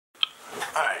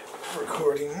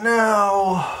Recording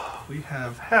now. We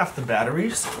have half the battery,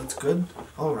 so that's good.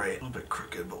 Alright, a little bit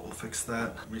crooked, but we'll fix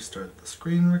that. Restart the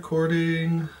screen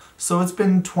recording. So it's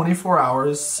been 24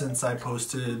 hours since I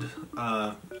posted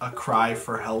a cry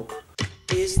for help.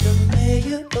 Is the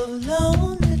mayor of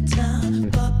Lonely Town,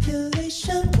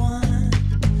 population 1,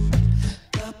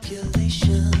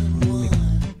 population 1.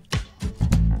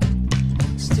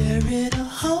 Staring a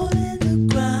hole in the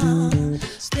ground,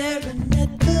 staring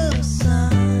at the sun.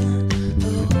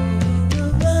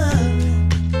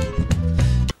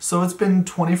 So it's been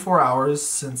 24 hours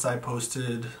since I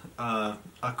posted a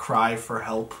cry for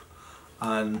help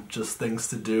on just things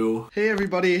to do. Hey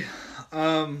everybody,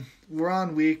 we're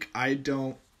on week I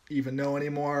don't even know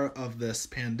anymore of this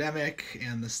pandemic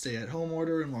and the stay-at-home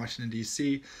order in Washington,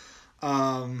 D.C.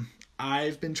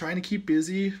 I've been trying to keep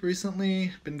busy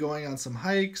recently, been going on some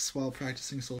hikes while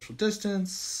practicing social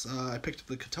distance. I picked up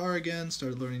the guitar again,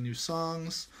 started learning new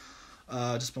songs.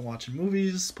 Just been watching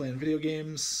movies, playing video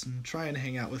games, and trying to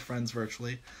hang out with friends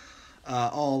virtually.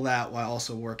 All that while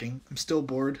also working. I'm still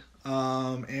bored.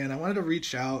 And I wanted to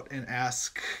reach out and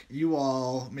ask you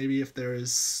all maybe if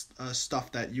there's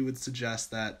stuff that you would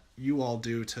suggest that you all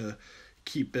do to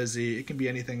keep busy. It can be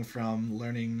anything from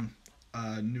learning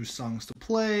new songs to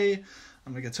play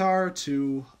on the guitar,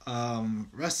 to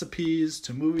recipes,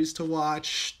 to movies to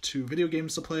watch, to video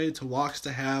games to play, to walks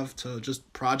to have, to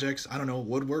just projects. I don't know,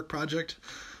 woodwork project.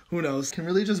 Who knows? It can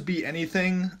really just be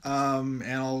anything, and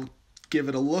I'll give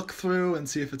it a look through and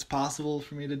see if it's possible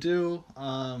for me to do.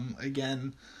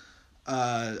 Again,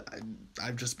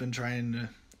 I've just been trying to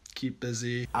keep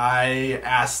busy. I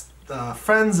asked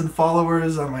friends and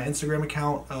followers on my Instagram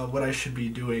account what I should be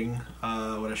doing,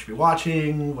 what I should be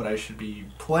watching, what I should be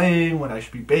playing, what I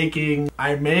should be baking.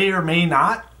 I may or may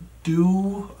not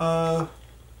do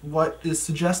what is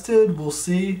suggested, we'll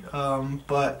see,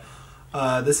 but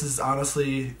this is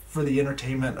honestly for the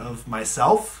entertainment of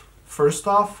myself, first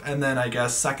off, and then I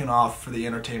guess second off for the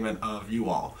entertainment of you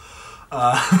all.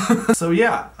 So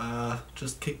yeah,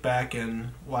 just kick back and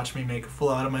watch me make a fool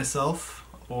out of myself,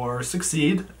 or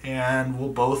succeed, and we'll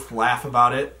both laugh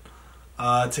about it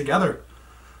together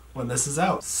when this is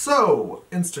out. So,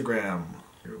 Instagram,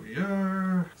 here we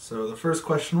are. So the first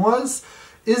question was,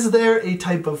 is there a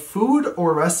type of food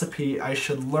or recipe I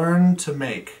should learn to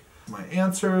make? My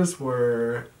answers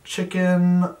were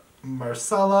chicken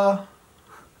marsala,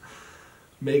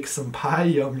 make some pie,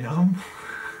 yum yum,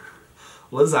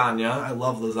 lasagna, I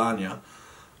love lasagna.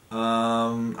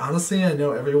 Honestly, I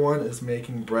know everyone is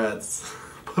making breads,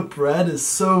 but bread is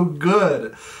so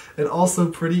good and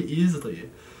also pretty easily.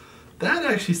 That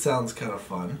actually sounds kind of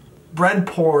fun. Bread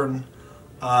porn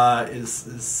is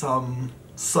some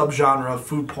subgenre of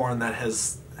food porn that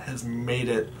has made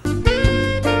it.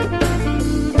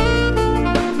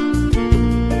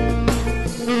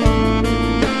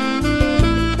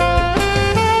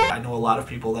 I know a lot of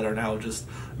people that are now just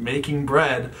making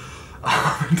bread,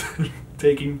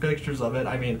 taking pictures of it.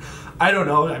 I mean, I don't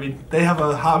know. I mean, they have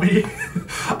a hobby.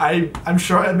 I'm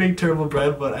sure I make terrible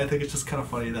bread, but I think it's just kind of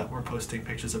funny that we're posting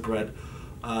pictures of bread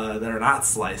that are not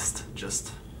sliced,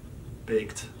 just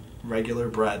baked, regular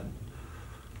bread.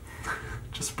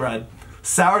 Just bread.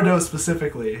 Sourdough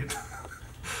specifically.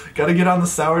 Gotta get on the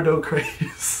sourdough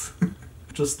craze.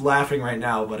 Just laughing right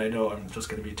now, but I know I'm just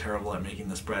gonna be terrible at making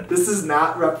this bread. This does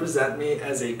not represent me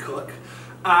as a cook.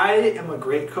 I am a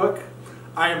great cook.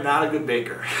 I am not a good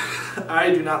baker.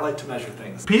 I do not like to measure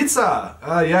things. Pizza!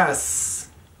 Yes.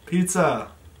 Pizza.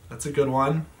 That's a good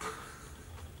one.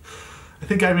 I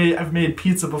think I've made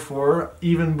pizza before,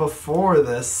 even before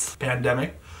this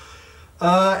pandemic.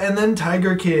 And then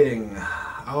Tiger King.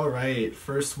 Alright,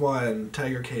 first one,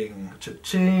 Tiger King.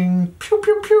 Cha-ching. Pew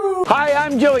pew pew. Hi,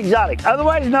 I'm Joe Exotic,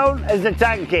 otherwise known as the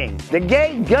Tiger King, the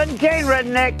gay gun cane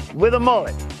redneck with a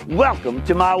mullet. Welcome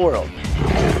to my world.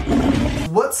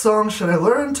 What song should I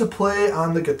learn to play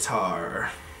on the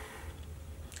guitar?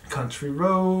 Country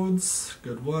Roads,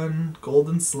 good one.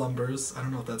 Golden Slumbers, I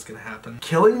don't know if that's gonna happen.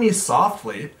 Killing Me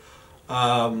Softly,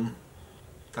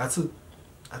 that's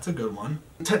a good one.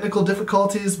 Technical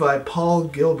Difficulties by Paul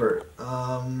Gilbert.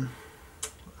 I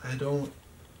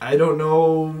don't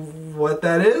know what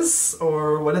that is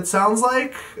or what it sounds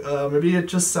like. Maybe it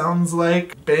just sounds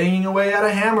like banging away at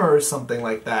a hammer or something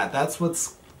like that. That's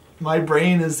what's my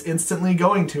brain is instantly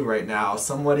going to right now.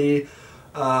 Somebody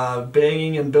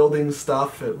banging and building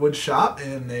stuff at wood shop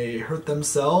and they hurt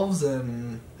themselves,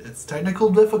 and it's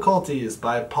Technical Difficulties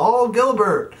by Paul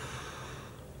Gilbert.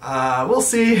 We'll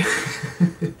see.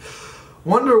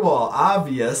 Wonderwall,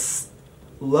 obvious.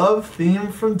 Love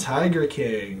theme from Tiger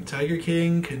King. Tiger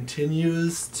King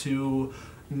continues to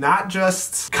not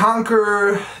just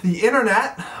conquer the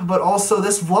internet, but also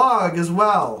this vlog as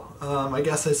well. I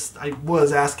guess I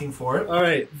was asking for it. All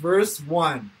right, verse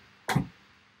 1.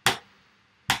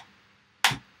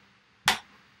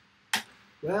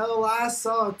 Well, I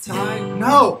saw a time.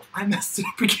 No, I messed it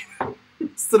up again.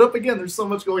 Messed it up again. There's so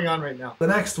much going on right now. The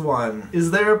next one.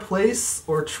 Is there a place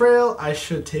or trail I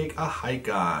should take a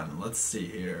hike on? Let's see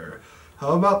here.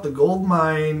 How about the Gold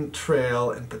Mine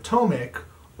Trail in Potomac?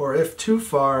 Or if too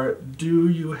far, do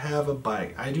you have a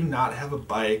bike? I do not have a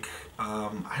bike.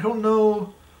 I don't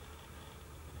know.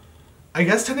 I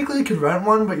guess technically you could rent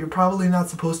one, but you're probably not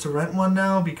supposed to rent one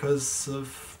now because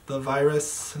of the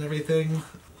virus and everything.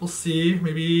 We'll see.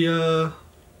 Maybe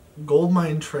Gold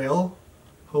Mine Trail.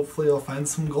 Hopefully I'll find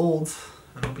some gold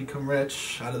and I'll become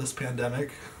rich out of this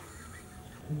pandemic.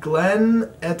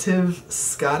 Glen Etive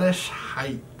Scottish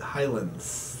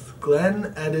Highlands.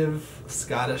 Glen Etive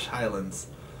Scottish Highlands.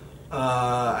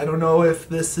 I don't know if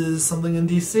this is something in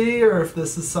DC or if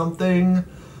this is something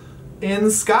in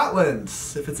Scotland.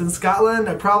 If it's in Scotland,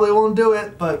 I probably won't do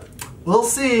it, but we'll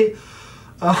see.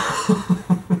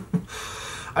 I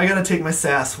gotta take my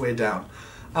sass way down.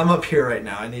 I'm up here right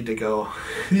now. I need to go.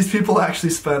 These people actually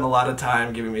spend a lot of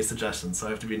time giving me suggestions, so I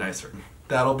have to be nicer.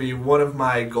 That'll be one of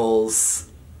my goals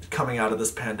coming out of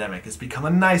this pandemic, is become a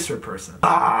nicer person.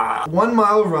 1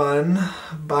 mile run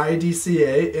by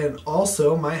DCA and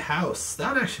also my house.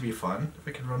 That would actually be fun if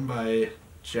I could run by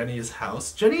Jenny's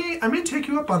house. Jenny, I may take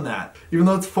you up on that. Even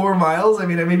though it's 4 miles, I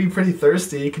mean, I may be pretty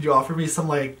thirsty. Could you offer me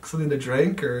something to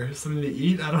drink or something to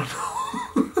eat? I don't know.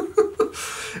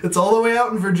 It's all the way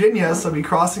out in Virginia, so I'll be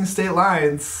crossing state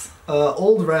lines.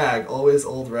 Old rag, always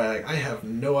old rag. I have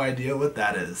no idea what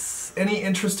that is. Any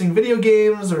interesting video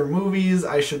games or movies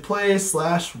I should play /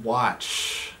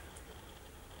 watch?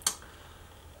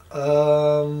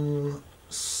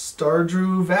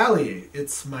 Stardew Valley.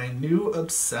 It's my new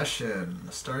obsession.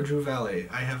 Stardew Valley.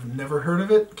 I have never heard of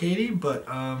it, Katie, but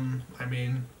I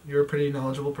mean, you're a pretty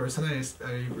knowledgeable person. I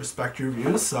respect your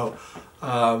views, so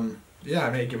yeah,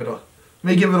 I may give it a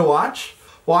watch.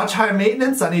 Watch High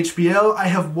Maintenance on HBO. I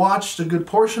have watched a good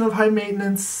portion of High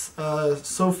Maintenance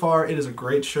so far. It is a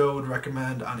great show. Would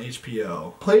recommend on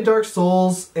HBO. Play Dark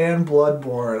Souls and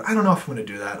Bloodborne. I don't know if I'm going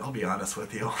to do that. I'll be honest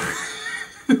with you.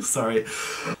 Sorry.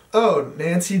 Oh,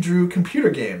 Nancy Drew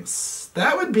computer games.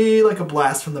 That would be like a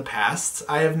blast from the past.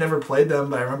 I have never played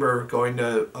them, but I remember going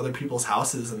to other people's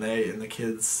houses and the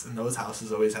kids in those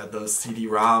houses always had those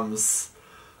CD-ROMs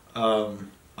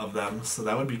of them, so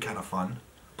that would be kind of fun.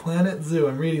 Planet Zoo,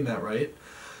 I'm reading that right.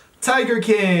 Tiger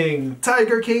King!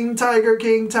 Tiger King, Tiger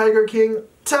King, Tiger King,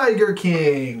 Tiger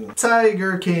King!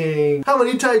 Tiger King! How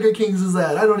many Tiger Kings is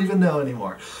that? I don't even know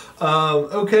anymore.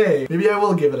 Okay, maybe I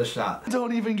will give it a shot.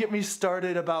 Don't even get me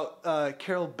started about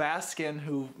Carol Baskin,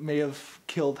 who may have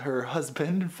killed her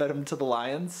husband and fed him to the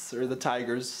lions, or the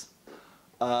tigers.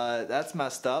 That's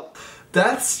messed up.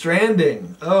 Death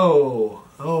Stranding. Oh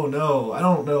no. I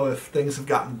don't know if things have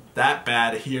gotten that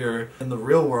bad here in the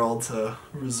real world to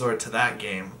resort to that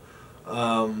game.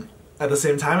 At the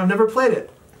same time, I've never played it,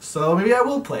 so maybe I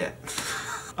will play it.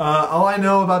 All I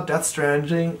know about Death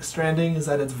Stranding is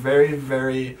that it's very,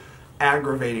 very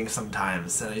aggravating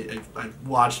sometimes. And I've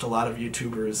watched a lot of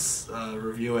YouTubers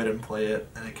review it and play it,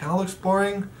 and it kind of looks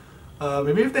boring.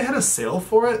 Maybe if they had a sale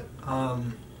for it,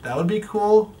 that would be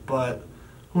cool, but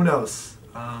who knows?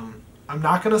 I'm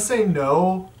not gonna say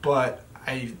no, but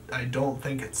I don't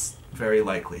think it's very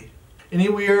likely. Any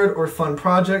weird or fun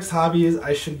projects, hobbies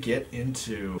I should get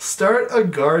into? Start a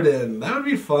garden. That would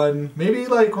be fun. Maybe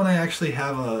like when I actually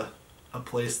have a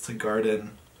place to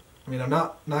garden. I mean, I'm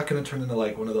not gonna turn into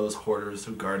like one of those hoarders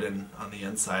who garden on the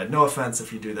inside. No offense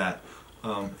if you do that.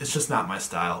 It's just not my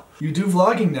style. You do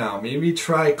vlogging now. Maybe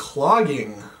try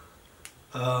clogging.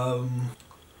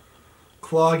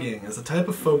 Clogging is a type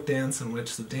of folk dance in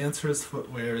which the dancer's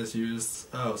footwear is used.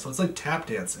 Oh, so it's like tap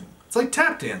dancing. It's like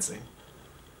tap dancing.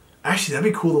 Actually,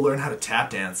 that'd be cool to learn how to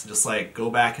tap dance and just like go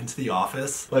back into the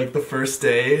office. Like the first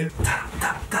day.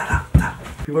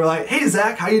 People are like, hey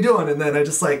Zach, how you doing? And then I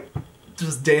just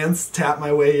dance, tap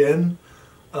my way in.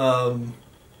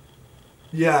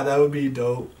 Yeah, that would be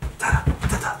dope. Alright.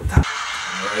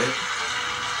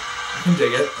 I can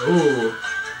dig it. Ooh.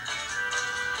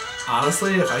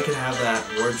 Honestly, if I could have that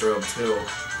wardrobe too,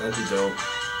 that'd be dope.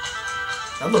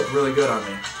 That'd look really good on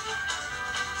me.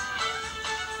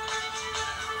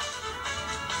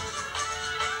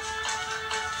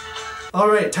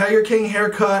 Alright, Tiger King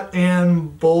haircut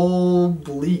and bowl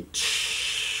bleach.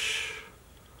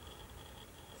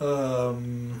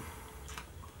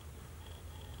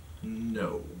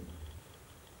 No.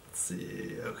 Let's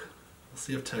see. Okay. Let's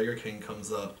see if Tiger King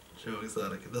comes up. Joe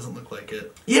Exotic. It doesn't look like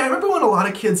it. Yeah, I remember when a lot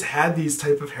of kids had these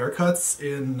type of haircuts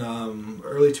in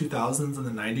early 2000s and the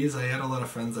 90s. I had a lot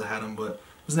of friends that had them, but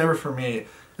it was never for me.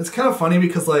 It's kind of funny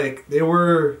because like they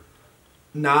were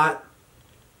not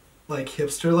like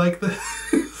hipster like this.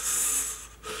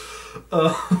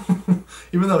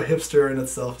 Even though hipster in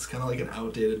itself is kind of like an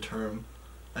outdated term.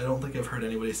 I don't think I've heard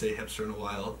anybody say hipster in a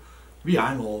while. Maybe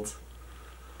I'm old.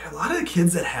 A lot of the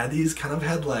kids that had these kind of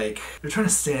had like, they're trying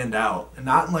to stand out, and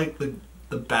not in like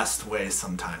the best way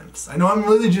sometimes. I know I'm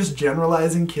really just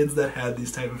generalizing kids that had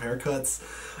these type of haircuts,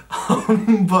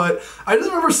 but I just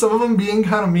remember some of them being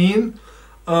kind of mean.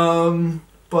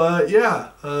 But yeah,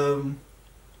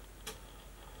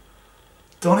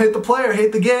 don't hate the player,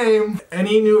 hate the game.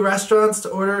 Any new restaurants to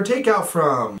order takeout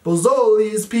from?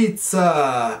 Bozzoli's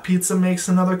Pizza. Pizza makes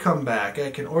another comeback.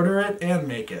 I can order it and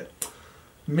make it.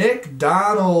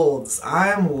 McDonald's.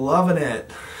 I'm loving it.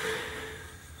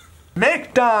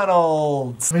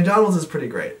 McDonald's. McDonald's is pretty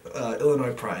great.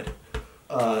 Illinois pride.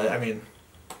 I mean,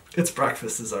 its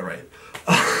breakfast is alright.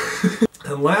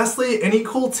 And lastly, any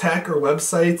cool tech or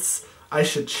websites I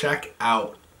should check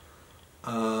out?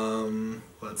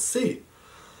 Let's see.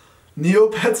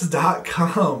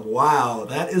 Neopets.com. Wow,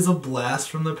 that is a blast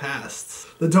from the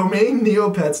past. The domain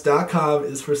neopets.com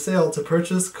is for sale to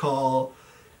purchase. Call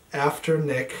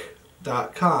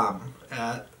afternick.com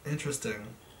at interesting.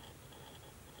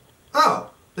 Oh,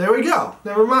 there we go.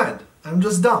 Never mind. I'm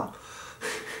just dumb.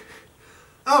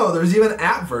 Oh, there's even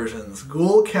app versions.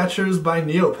 Ghoul Catchers by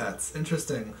Neopets.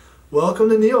 Interesting. Welcome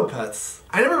to Neopets.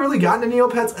 I never really got into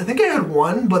Neopets. I think I had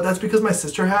one, but that's because my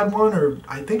sister had one, or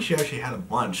I think she actually had a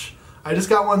bunch. I just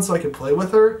got one so I could play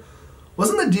with her.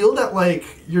 Wasn't the deal that, like,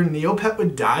 your Neopet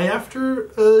would die after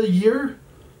a year?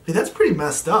 Hey, that's pretty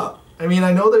messed up. I mean,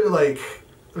 I know they're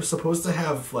supposed to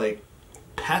have, like,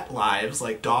 pet lives,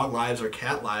 like dog lives or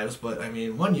cat lives, but, I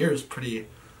mean, 1 year is pretty...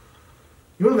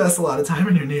 You invest a lot of time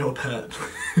in your Neopet.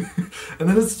 And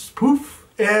then it's just poof.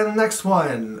 And next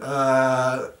one.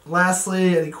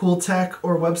 Lastly, any cool tech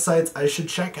or websites I should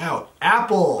check out?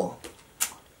 Apple.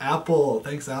 Apple.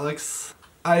 Thanks, Alex.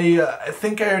 I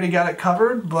think I already got it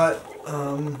covered, but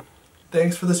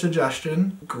thanks for the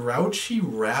suggestion. Grouchy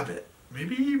Rabbit.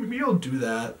 Maybe I'll do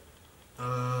that.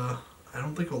 I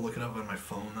don't think I'll look it up on my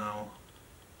phone though.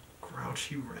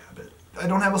 Grouchy Rabbit. I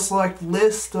don't have a select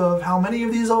list of how many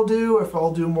of these I'll do, or if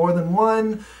I'll do more than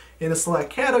one in a select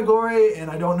category,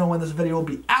 and I don't know when this video will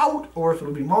be out, or if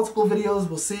it'll be multiple videos,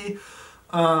 we'll see.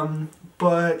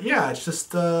 But yeah, it's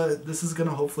just, this is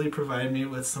gonna hopefully provide me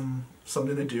with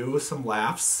something to do, some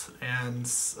laughs, and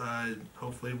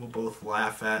hopefully we'll both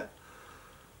laugh at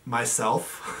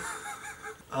myself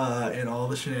and all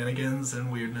the shenanigans and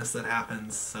weirdness that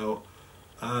happens. So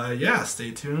yeah,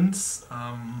 stay tuned.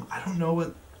 I don't know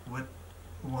what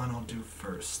one I'll do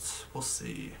first. We'll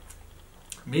see.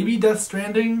 Maybe Death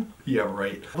Stranding? Yeah,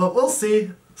 right. But we'll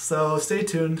see. So stay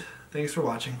tuned. Thanks for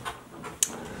watching.